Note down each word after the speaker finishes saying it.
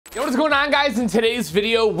Yo, what's going on, guys? In today's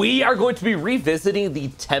video, we are going to be revisiting the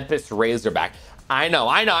TEMPUS RAZORBACK. I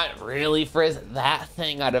know, really, Frizz, that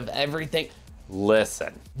thing out of everything.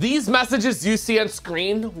 Listen, these messages you see on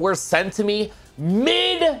screen were sent to me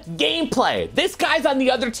mid-gameplay. This guy's on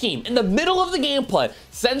the other team. In the middle of the gameplay,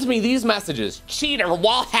 sends me these messages. Cheater,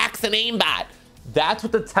 wall hacks, and aimbot. That's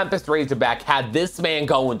what the TEMPUS RAZORBACK had this man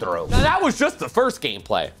going through. Now, that was just the first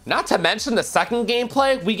gameplay. Not to mention the second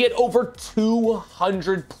gameplay, we get over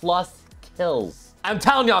 200 plus kills. I'm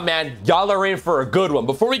telling y'all, man, y'all are in for a good one.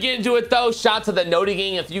 Before we get into it, though, shout out to the Noti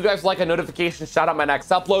Gang. If you guys like a notification, shout out my next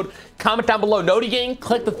upload. Comment down below, Noti Gang,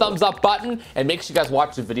 click the thumbs up button, and make sure you guys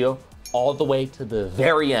watch the video all the way to the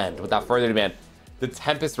very end. Without further ado, man, the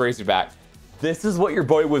TEMPUS RAZORBACK. This is what your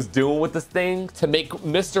boy was doing with this thing to make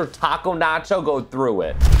Mr. Taco Nacho go through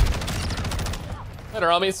it. Later,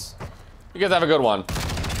 homies. You guys have a good one.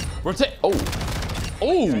 Oh,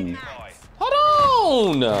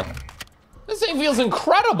 hold on. This thing feels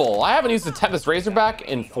incredible. I haven't used the TEMPUS RAZORBACK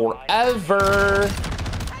in forever.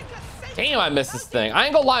 Damn, I miss this thing. I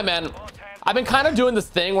ain't gonna lie, man. I've been kind of doing this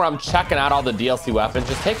thing where I'm checking out all the DLC weapons.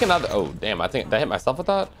 Just take another. Oh, damn. I think I hit myself with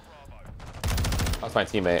that. That's my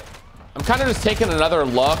teammate. I'm kind of just taking another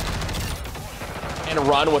look and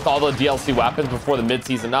run with all the DLC weapons before the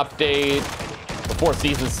mid-season update, before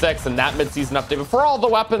Season 6 and that mid-season update, before all the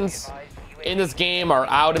weapons in this game are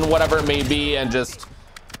out and whatever it may be, and just,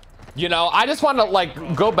 you know, I just want to,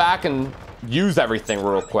 like, go back and use everything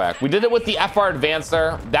real quick. We did it with the FR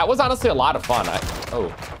Advancer. That was honestly a lot of fun.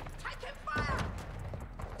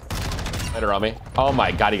 Later on me. Oh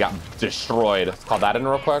my God, he got destroyed. Let's call that in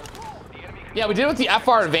real quick. Yeah, we did it with the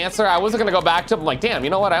FR Advancer. I wasn't gonna go back to it. I'm like, damn, you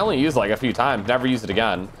know what? I only used like a few times, never used it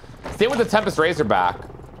again. Same with the TEMPUS RAZORBACK.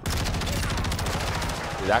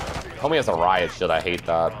 Dude, that homie has a riot shield. I hate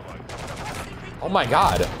that. Oh my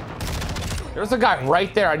God. There's a guy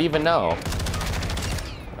right there. I didn't even know.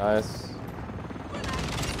 Nice.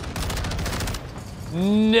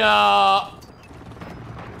 No.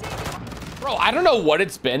 Bro, I don't know what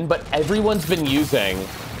it's been, but everyone's been using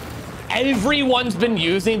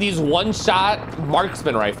these one-shot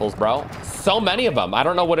marksman rifles, bro. So many of them. I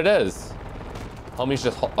don't know what it is. Homie's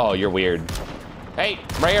just, oh, you're weird. Hey,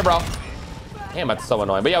 I'm right here, bro. Damn, that's so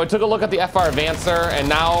annoying. But yeah, we took a look at the FR Advancer, and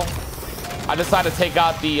now I decided to take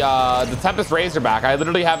out the TEMPUS RAZORBACK. I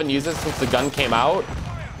literally haven't used it since the gun came out.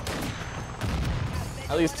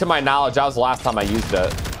 At least to my knowledge, that was the last time I used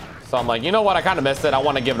it. So I'm like, you know what? I kind of missed it. I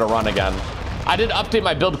want to give it a run again. I did update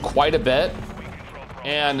my build quite a bit.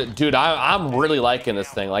 And dude, I'm really liking this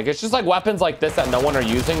thing. Like, it's just like weapons like this that no one are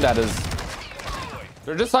using. They're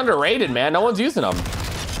just underrated, man. No one's using them.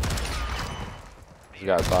 You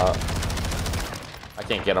guys thought I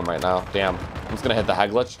can't get them right now. Damn, I'm just gonna hit the head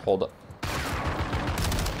glitch. Hold up.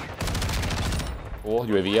 Cool,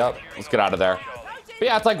 UAV up. Let's get out of there. But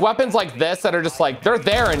yeah, it's like weapons like this that are just like, they're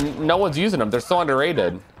there and no one's using them. They're so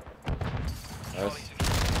underrated. Nice.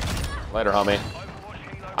 Later, homie.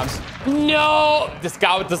 No, this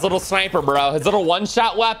guy with this little sniper, bro. His little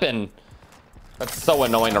one-shot weapon. That's so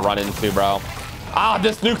annoying to run into, bro. Ah,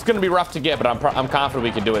 this nuke's gonna be rough to get, but I'm confident we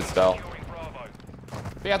can do it still.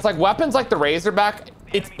 But yeah, it's like weapons like the RAZORBACK.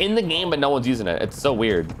 It's in the game, but no one's using it. It's so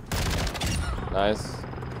weird. Nice.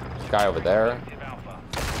 This guy over there.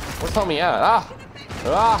 Where's homie at?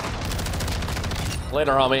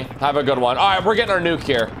 Later, homie. Have a good one. All right, we're getting our nuke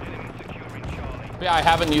here. Yeah, I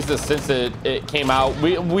haven't used this since it came out.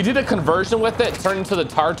 We did a conversion with it, turned into the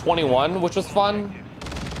TAR 21, which was fun.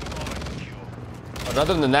 But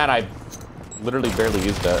other than that, I literally barely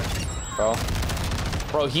used it.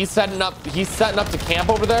 Bro, he's setting up to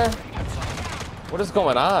camp over there. What is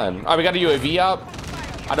going on? All right, we got a UAV up.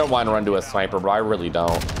 I don't want to run to a sniper, bro. I really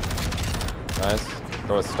don't. Nice.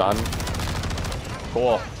 Throw a stun.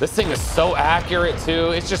 Cool. This thing is so accurate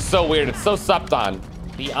too. It's just so weird. It's so supped on.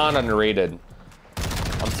 Beyond underrated.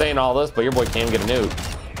 I'm saying all this, but your boy can't get a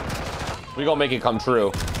nuke. We gonna make it come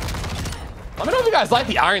true. Let me know if you guys like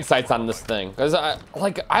the iron sights on this thing, because I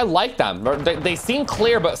like them. They seem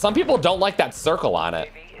clear, but some people don't like that circle on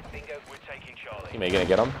it. You may gonna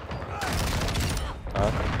get them.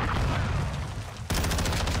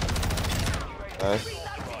 Nice.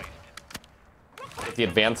 Get the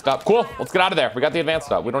advanced up. Cool. Let's get out of there. We got the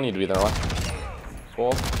advanced up. We don't need to be there.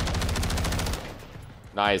 Cool.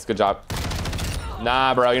 Nice. Good job.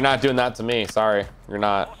 Nah, bro, you're not doing that to me. Sorry, you're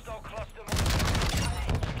not.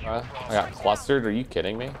 I got clustered. Are you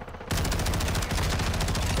kidding me?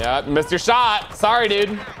 Yeah, missed your shot. Sorry,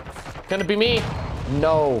 dude. Couldn't be me.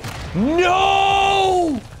 No.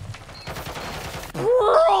 No!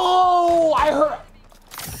 Bro!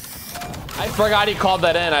 I forgot he called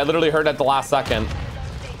that in. I literally heard at the last second.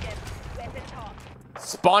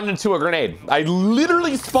 spawned into a grenade. I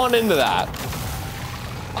literally spawned into that.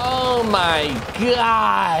 Oh my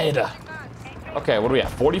God. Okay, what do we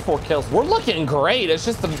have? 44 kills. We're looking great. It's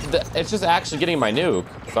just it's just actually getting my nuke.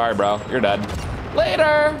 Sorry, bro. You're dead.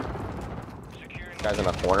 Later. This guy's in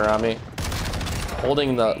a corner on me.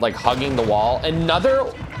 Holding the, like, hugging the wall.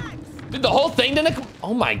 Another. Dude, the whole thing didn't.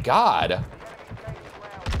 Oh my God.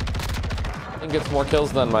 I think it's more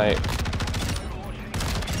kills than my.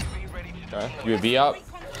 Okay, UAV up.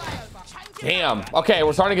 Damn. Okay,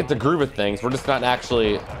 we're starting to get the groove of things. We're just not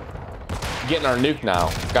actually getting our nuke now.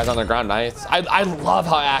 This guy's on the ground. Nice. I love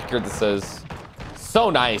how accurate this is. So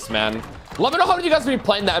nice, man. Let me know how many of you guys will be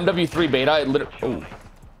playing the MW3 beta. It literally.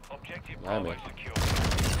 Oh.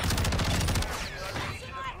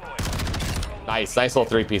 Nice little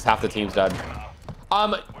 3-piece. Half the team's dead.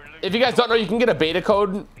 If you guys don't know, you can get a beta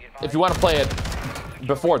code if you want to play it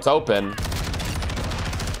before it's open.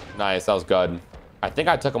 Nice, that was good. I think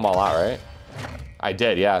I took them all out, right? I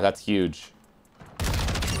did, yeah, that's huge.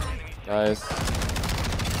 Nice.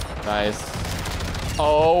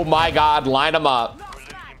 Oh my God, line them up.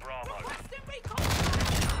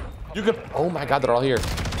 You could, oh my God, they're all here.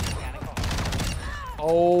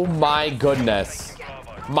 Oh my goodness.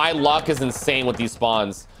 My luck is insane with these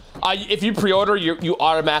spawns. If you pre-order, you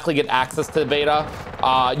automatically get access to the beta.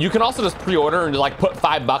 You can also just pre-order and like put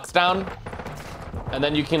 $5 down, and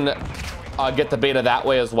then you can get the beta that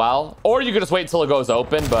way as well. Or you can just wait until it goes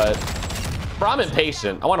open. But bro, I'm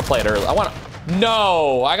impatient. I want to play it early.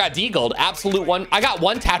 No, I got deagled. Absolute one. I got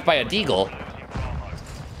one tapped by a deagle.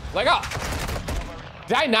 Like,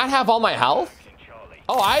 did I not have all my health?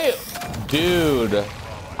 Oh, dude,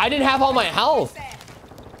 I didn't have all my health.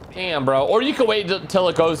 Damn, bro. Or you could wait till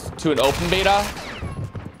it goes to an open beta.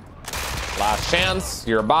 Last chance.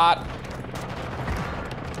 You're a bot.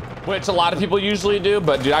 Which a lot of people usually do,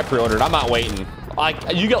 but dude, I pre-ordered. I'm not waiting.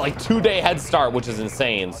 Like, you get like 2-day head start, which is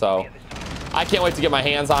insane. So I can't wait to get my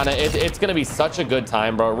hands on it. It's gonna be such a good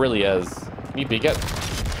time, bro. It really is. Can you peek it?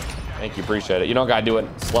 Thank you, appreciate it. You don't gotta do it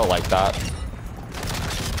slow like that.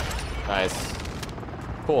 Nice.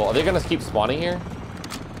 Cool. Are they gonna keep spawning here?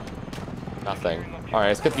 Nothing. All right,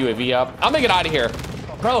 let's get the UAV up. I'll make it out of here.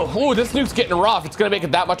 Bro, ooh, this nuke's getting rough. It's gonna make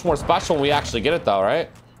it that much more special when we actually get it though, right?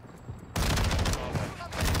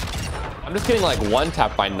 I'm just getting like one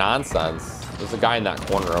tapped by nonsense. There's a guy in that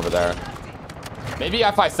corner over there. Maybe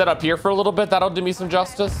if I sit up here for a little bit, that'll do me some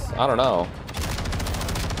justice. I don't know.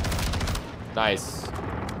 Nice.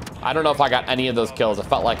 I don't know if I got any of those kills. It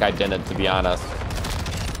felt like I didn't, to be honest.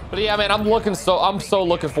 But yeah, man, I'm so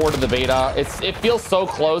looking forward to the beta. It feels so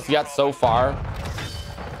close yet so far.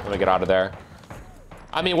 Let me get out of there.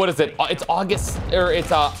 I mean, what is it? It's August, or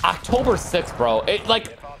it's October 6th, bro.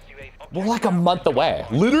 We're like a month away.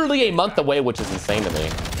 Literally a month away, which is insane to me.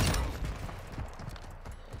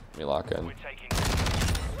 Let me lock in.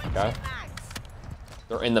 Okay.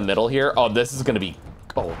 They're in the middle here. Oh, this is gonna be,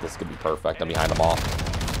 this could be perfect. I'm behind them all.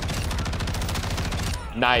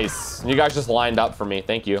 Nice. You guys just lined up for me.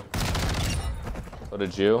 Thank you. So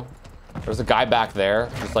did you. There's a guy back there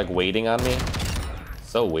just like waiting on me.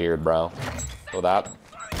 So weird, bro. So that.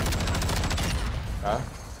 Okay.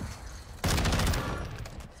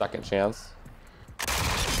 Second chance.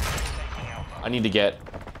 I need to get.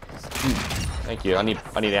 Thank you. I need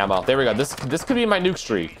ammo. There we go. This could be my nuke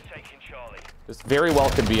streak. This very well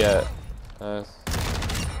could be it.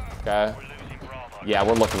 Okay. Yeah,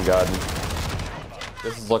 we're looking good.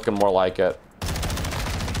 This is looking more like it.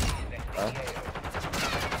 Okay.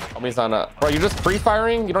 Homies on a. Bro, you're just free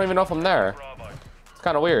firing? You don't even know if I'm there. It's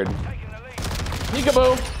kind of weird.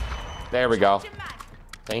 Peekaboo. There we go.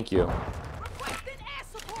 Thank you.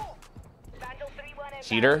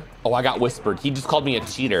 Cheater? Oh, I got whispered. He just called me a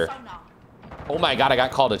cheater. Oh my God, I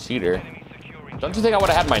got called a cheater. Don't you think I would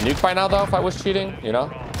have had my nuke by now, though, if I was cheating? You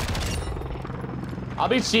know? I'll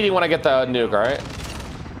be cheating when I get the nuke, all right?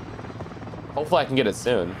 Hopefully I can get it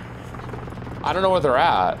soon. I don't know where they're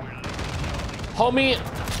at. Homie,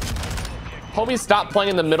 stop playing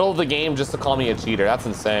in the middle of the game just to call me a cheater. That's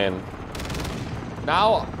insane.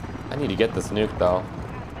 Now, I need to get this nuke, though.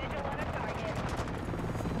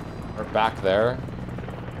 We're back there.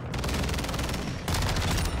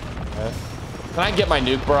 Okay. Can I get my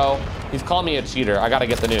nuke, bro? He's calling me a cheater. I gotta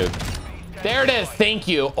get the nuke. There it is. Thank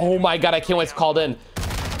you. Oh my God, I can't wait to call in.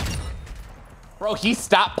 Bro, he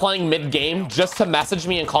stopped playing mid-game just to message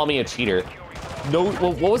me and call me a cheater. No,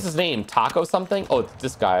 what was his name? Taco something? Oh, it's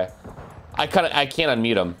this guy. I can't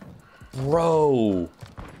unmute him. Bro.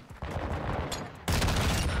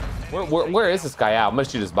 Where is this guy at? I'm gonna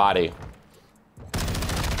shoot his body.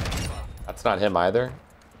 That's not him either.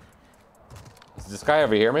 Is this guy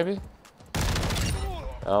over here, maybe?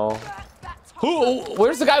 Oh.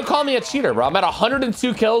 Where's the guy who called me a cheater, bro? I'm at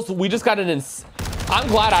 102 kills. We just got an I'm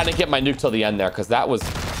glad I didn't get my nuke till the end there, because that was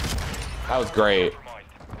great.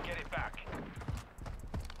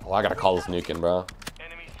 Oh, I gotta call this nuke in, bro.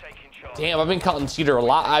 Damn, I've been calling cheater a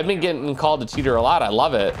lot. I've been getting called a cheater a lot. I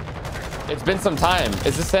love it. It's been some time.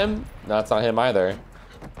 Is this him? No, it's not him either.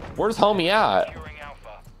 Where's homie at?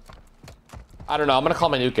 I don't know. I'm gonna call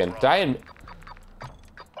my nuke in.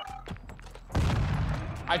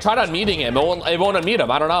 I tried unmuting him. It won't unmute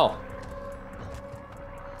him. I don't know.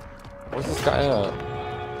 Where's this guy at?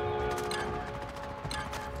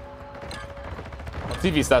 Let's see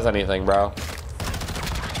if he says anything, bro.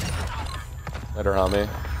 Better homie.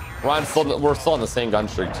 We're still on the same gun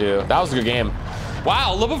streak too. That was a good game.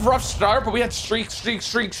 Wow, a little bit of a rough start, but we had streak.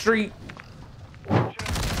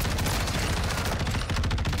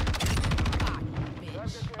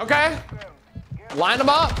 Okay. Line them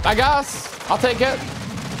up, I guess. I'll take it.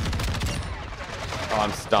 Oh,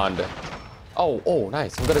 I'm stunned. Oh,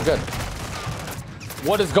 nice. I'm good.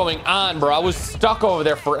 What is going on, bro? I was stuck over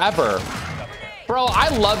there forever. Bro, I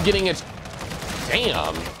love getting it.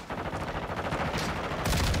 Damn.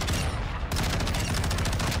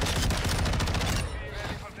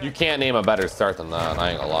 You can't name a better start than that.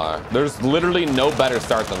 I ain't gonna lie. There's literally no better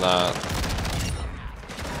start than that.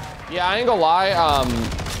 Yeah, I ain't gonna lie.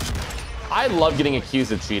 I love getting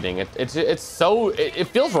accused of cheating. It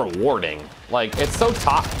feels rewarding. Like it's so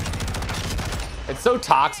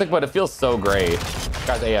toxic, but it feels so great. This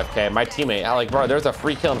guy's AFK. My teammate, like, bro, there's a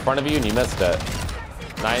free kill in front of you and you missed it.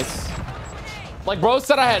 Nice. Like, bro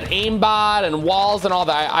said I had aimbot and walls and all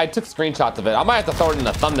that. I took screenshots of it. I might have to throw it in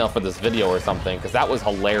the thumbnail for this video or something, because that was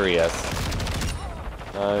hilarious.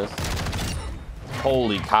 Nice.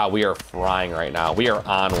 Holy cow, we are frying right now. We are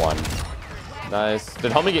on one. Nice.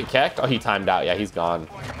 Did homie get kicked? Oh, he timed out. Yeah, he's gone.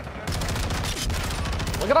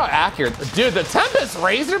 Look at how accurate. Dude, the TEMPUS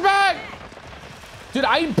Razorback? Dude,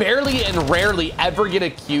 I barely and rarely ever get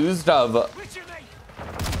accused of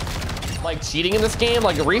like cheating in this game.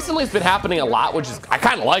 Like recently it's been happening a lot, which is I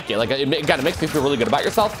kind of like it. Like it kind of makes me feel really good about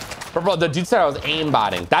yourself. But bro, the dude said I was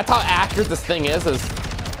aimbotting. That's how accurate this thing is.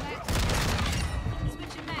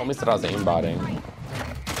 Homie said I was aimbotting.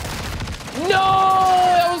 No,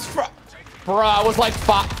 that was bro. I was like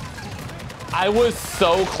I was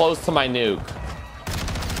so close to my nuke.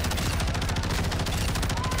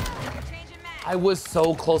 I was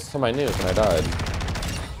so close to my nuke and I died.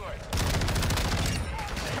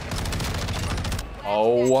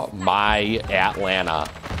 Oh my Atlanta.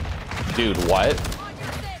 Dude, what?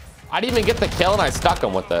 I didn't even get the kill and I stuck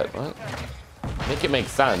him with it. What? Make it make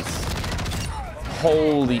sense.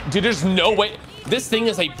 Holy, dude, there's no way. This thing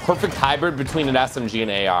is a perfect hybrid between an SMG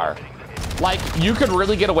and AR. Like, you could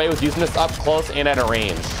really get away with using this up close and at a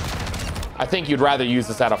range. I think you'd rather use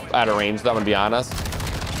this at a range, though, I'm gonna be honest.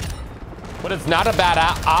 But it's not a bad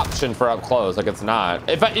option for up close. Like, it's not.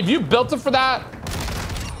 If you built it for that,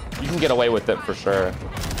 you can get away with it for sure.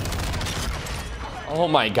 Oh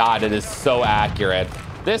my God, it is so accurate.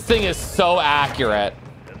 This thing is so accurate.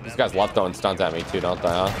 These guys love throwing stunts at me too, don't they,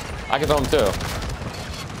 huh? I can throw them too.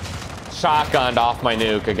 Shotgunned off my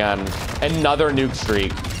nuke again. Another nuke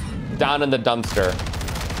streak. Down in the dumpster.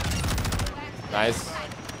 Nice.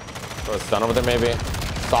 Throw a stun over there maybe.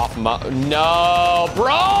 Soft no,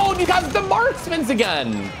 bro, you got the Marksmans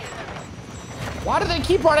again. Why do they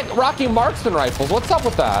keep rocking Marksman rifles? What's up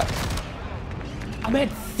with that? I'm at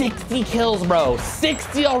 60 kills, bro.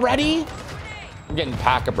 60 already? I'm getting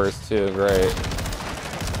pack-a-burst too, great.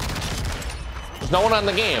 There's no one on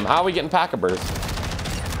the game. How are we getting pack-a-burst?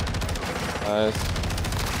 Nice.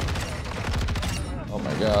 Oh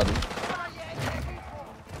my God.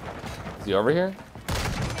 Is he over here?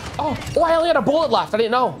 Oh, I only had a bullet left. I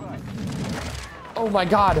didn't know. Oh my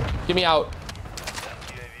God. Get me out.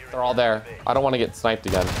 They're all there. I don't want to get sniped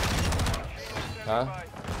again. Huh?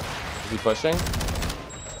 Is he pushing?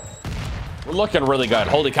 We're looking really good.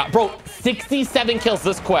 Holy cow. Bro, 67 kills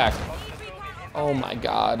this quick. Oh my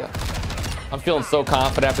God. I'm feeling so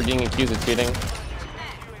confident after getting accused of cheating.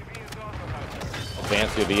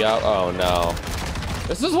 Advanced UV out. Oh no.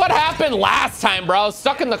 This is what happened last time, bro. I was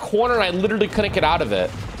stuck in the corner and I literally couldn't get out of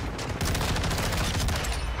it.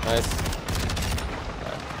 Nice.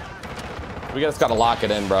 Okay. We just gotta lock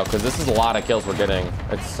it in, bro, because this is a lot of kills we're getting.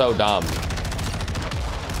 It's so dumb.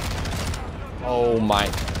 Oh my.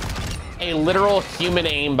 A literal human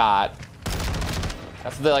aimbot.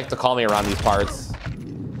 That's what they like to call me around these parts.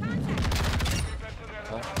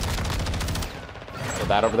 Huh? So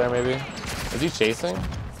that over there, maybe? Is he chasing?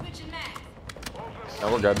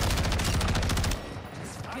 No, we're good.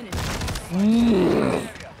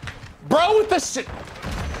 Bro, with the shit.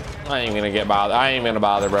 I ain't gonna get bothered. I ain't gonna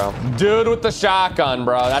bother, bro. Dude with the shotgun,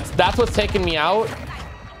 bro. That's what's taking me out.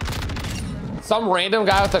 Some random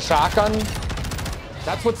guy with a shotgun.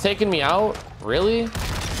 That's what's taking me out. Really?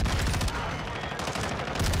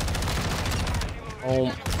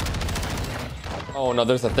 Oh no,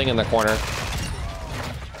 there's a thing in the corner.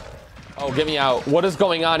 Oh, get me out. What is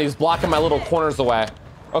going on? He's blocking my little corners away.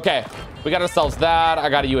 Okay, we got ourselves that. I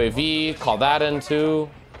got a UAV. Call that in too.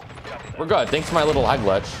 We're good. Thanks to my little lag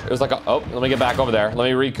glitch. It was like a, oh, let me get back over there. Let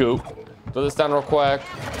me recoup. Throw this down real quick.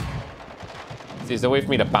 See, is there a way for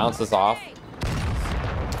me to bounce this off?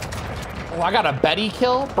 Oh, I got a Betty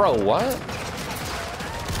kill? Bro, what?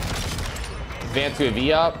 Advanced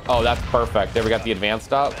UAV up. Oh, that's perfect. There, we got the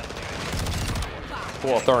advanced up.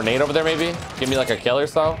 Cool. Throw a nade over there, maybe. Give me like a kill or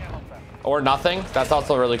so. Or nothing. That's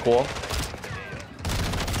also really cool.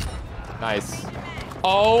 Nice.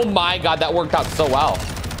 Oh my God, that worked out so well.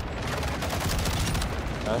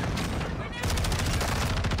 Okay.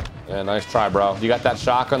 Yeah, nice try, bro. You got that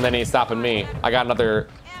shotgun, then he's stopping me. I got another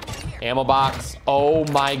ammo box. Oh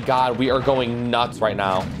my God, we are going nuts right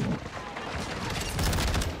now.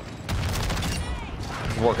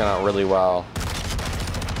 It's working out really well.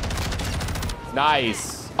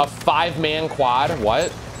 Nice. A 5-man quad.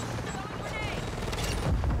 What?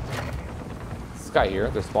 This guy here.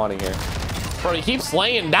 They're spawning here. Bro, he keeps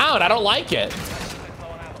laying down. I don't like it.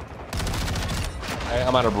 Okay,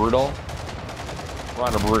 I'm on a brutal. We're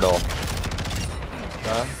on a brutal.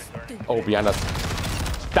 Oh, behind us.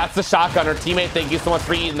 That's the shotgunner. Teammate, thank you so much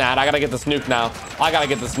for eating that. I gotta get this nuke now. I gotta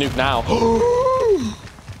get this nuke now.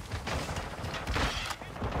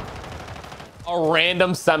 A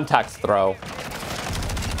random semtex throw.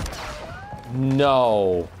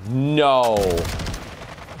 No. No.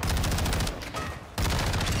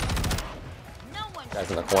 Guy's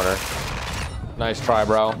in the corner. Nice try,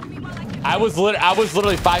 bro. I was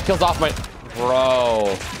literally 5 kills off my... Bro.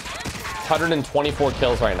 124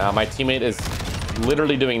 kills right now. My teammate is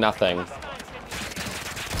literally doing nothing.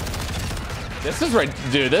 This is right,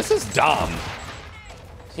 dude. This is dumb.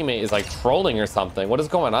 Teammate is like trolling or something. What is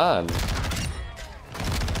going on?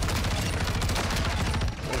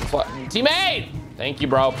 What? Teammate! Thank you,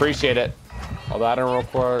 bro. Appreciate it. Hold that in real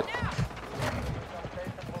quick.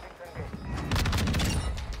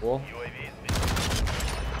 Cool.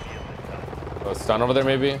 Oh, stun over there,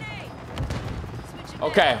 maybe.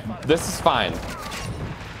 Okay, this is fine.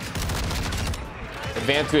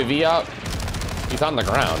 Advanced UAV up. He's on the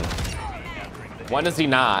ground. When is he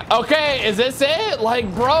not? Okay, is this it?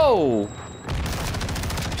 Like, bro.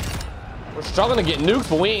 We're struggling to get nukes,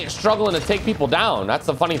 but we ain't struggling to take people down. That's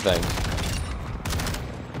the funny thing.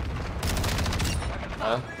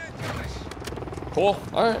 Cool.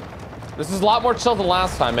 All right. This is a lot more chill than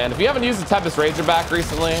last time, man. If you haven't used the TEMPUS RAZORBACK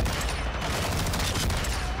recently,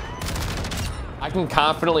 I can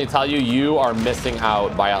confidently tell you, you are missing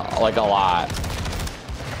out by like a lot.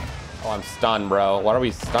 Oh, I'm stunned, bro. Why are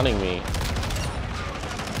we stunning me?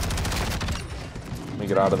 Let me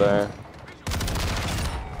get out of there.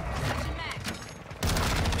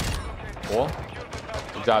 Cool.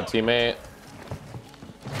 Good job, teammate.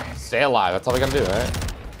 Stay alive. That's all we gotta do, right?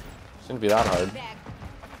 Shouldn't be that hard.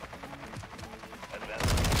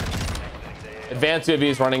 Advanced UAV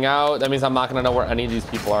is running out. That means I'm not gonna know where any of these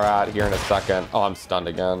people are at here in a second. Oh, I'm stunned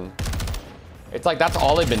again. It's like that's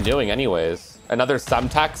all they've been doing anyways. Another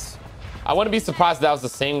semtex. I wouldn't be surprised if that was the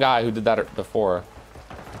same guy who did that before.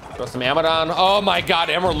 Throw some ammo down. Oh my God,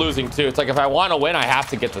 and we're losing too. It's like if I want to win, I have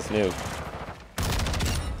to get this nuke.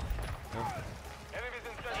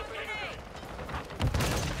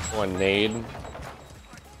 One nade.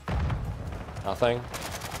 Nothing.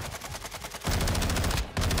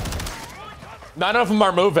 None of them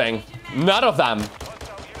are moving. None of them.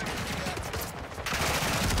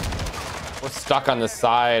 We're stuck on this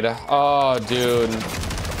side. Oh, dude.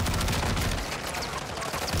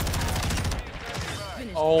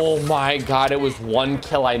 Oh my God, it was 1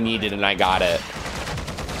 kill I needed and I got it.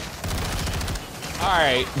 All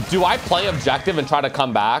right, do I play objective and try to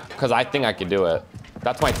come back? Because I think I can do it.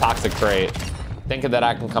 That's my toxic trait. Thinking that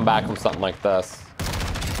I can come back from something like this.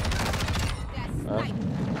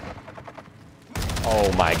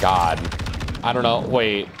 Oh my God. I don't know.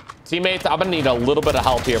 Wait. Teammates, I'm gonna need a little bit of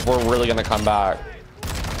help here if we're really gonna come back.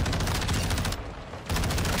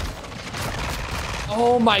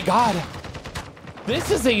 Oh my God. This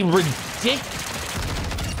is a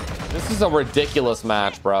ridiculous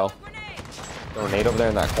match, bro. Throw a nade over there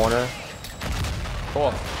in that corner.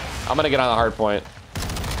 Cool. I'm gonna get on the hard point.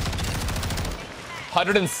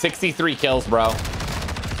 163 kills, bro.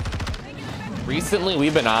 Recently,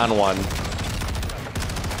 we've been on one.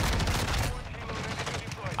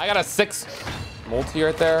 I got a 6 multi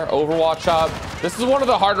right there. Overwatch up. This is one of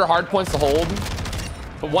the harder hard points to hold.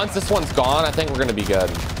 But once this one's gone, I think we're gonna be good.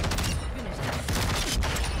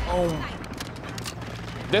 Oh.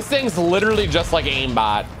 This thing's literally just like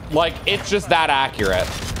aimbot. Like, it's just that accurate.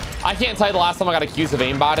 I can't tell you the last time I got accused of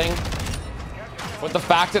aimbotting. But the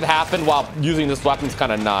fact it happened while using this weapon's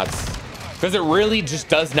kind of nuts. Because it really just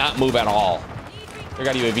does not move at all. We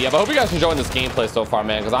got UAV up. I hope you guys are enjoying this gameplay so far,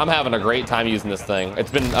 man, because I'm having a great time using this thing. It's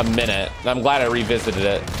been a minute, and I'm glad I revisited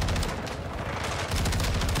it.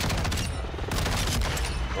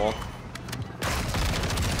 Cool.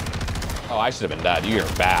 Oh, I should have been dead. You're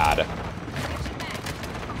bad.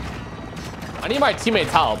 I need my teammates'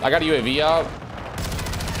 help. I got a UAV out.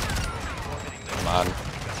 Come on.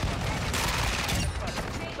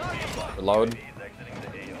 Reload.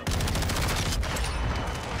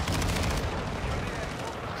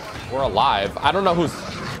 We're alive. I don't know whose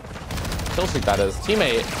kill streak that is.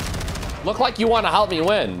 Teammate, look like you want to help me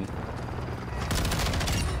win.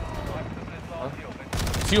 Huh?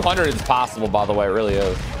 200 is possible, by the way. It really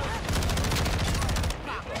is.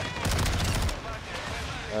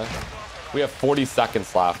 We have 40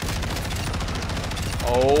 seconds left.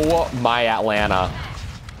 Oh my Atlanta.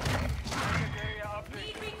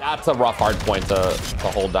 That's a rough hard point to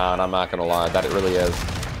hold down. I'm not gonna lie, that it really is.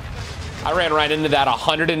 I ran right into that.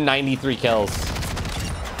 193 kills.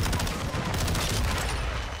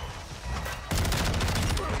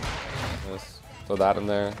 Yes. Throw that in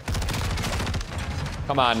there.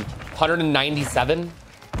 Come on. 197.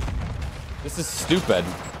 This is stupid.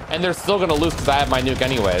 And they're still gonna lose because I have my nuke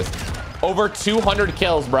anyways. Over 200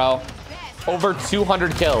 kills, bro. Over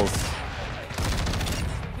 200 kills.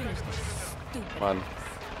 Come on.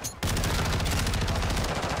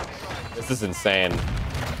 This is insane.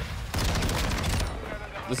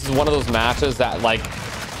 This is one of those matches that, like,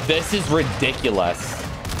 this is ridiculous.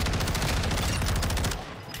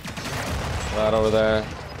 Right over there.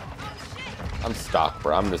 I'm stuck,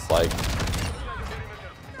 bro. I'm just like...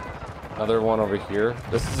 Another one over here.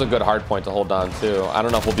 This is a good hard point to hold down, too. I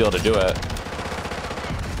don't know if we'll be able to do it.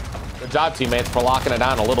 Good job, teammates, for locking it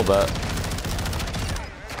down a little bit.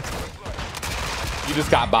 You just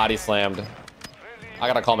got body slammed. I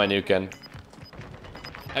gotta call my nuke in.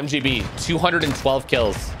 MGB, 212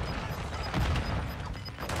 kills.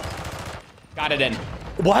 Got it in.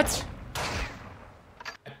 What?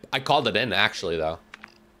 I called it in, actually, though.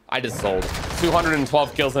 I just sold.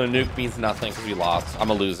 212 kills and a nuke means nothing because we lost. I'm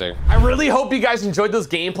a loser. I really hope you guys enjoyed those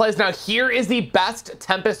gameplays. Now, here is the best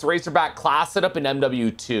TEMPUS Razorback class setup in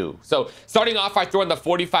MW2. So, starting off, I throw in the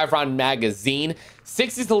 45-round magazine.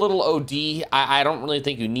 60 is a little OD. I don't really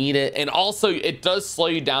think you need it. And also, it does slow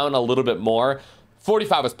you down a little bit more.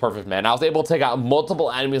 45 was perfect, man. I was able to take out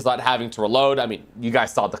multiple enemies without having to reload. I mean, you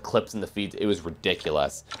guys saw the clips in the feed. It was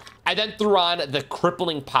ridiculous. I then threw on the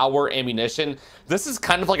crippling power ammunition. This is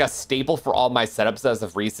kind of like a staple for all my setups as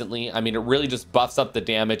of recently. I mean, it really just buffs up the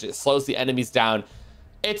damage. It slows the enemies down.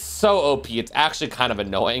 It's so OP. It's actually kind of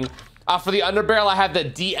annoying. For the underbarrel, I have the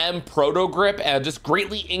DM Proto Grip, and it just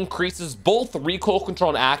greatly increases both recoil control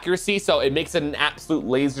and accuracy, so it makes it an absolute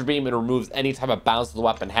laser beam and removes any type of bounce the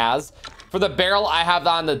weapon has. For the barrel, I have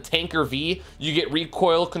on the Tanker V. You get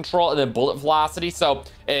recoil control and then bullet velocity, so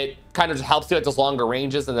it kind of just helps you at those longer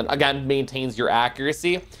ranges, and then again maintains your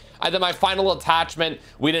accuracy. And then my final attachment,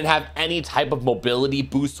 we didn't have any type of mobility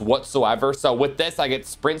boost whatsoever. So with this, I get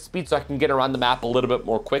sprint speed so I can get around the map a little bit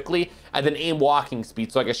more quickly, and then aim walking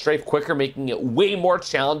speed so I can strafe quicker, making it way more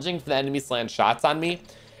challenging for the enemies to land shots on me.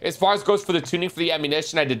 As far as goes for the tuning for the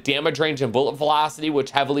ammunition, I did damage range and bullet velocity,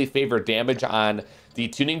 which heavily favor damage on the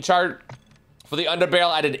tuning chart. For the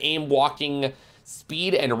underbarrel, I did aim walking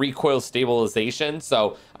speed and recoil stabilization.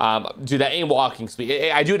 So do that aim walking speed.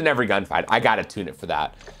 I do it in every gunfight. I gotta tune it for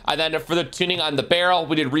that. And then for the tuning on the barrel,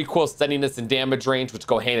 we did recoil steadiness and damage range, which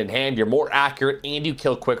go hand in hand. You're more accurate and you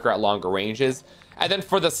kill quicker at longer ranges. And then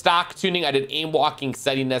for the stock tuning, I did aim walking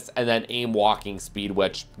steadiness and then aim walking speed,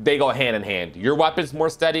 which they go hand in hand. Your weapon's more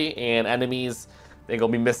steady and enemies, they're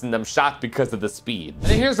gonna be missing them shots because of the speed.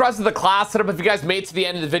 And here's the rest of the class setup. If you guys made it to the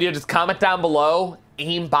end of the video, just comment down below,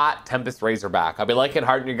 aimbot TEMPUS Razorback. I'll be liking,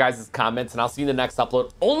 hearting your guys' comments, and I'll see you in the next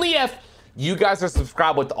upload. Only if you guys are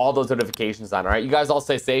subscribed with all those notifications on, all right? You guys all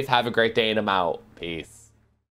stay safe, have a great day, and I'm out. Peace.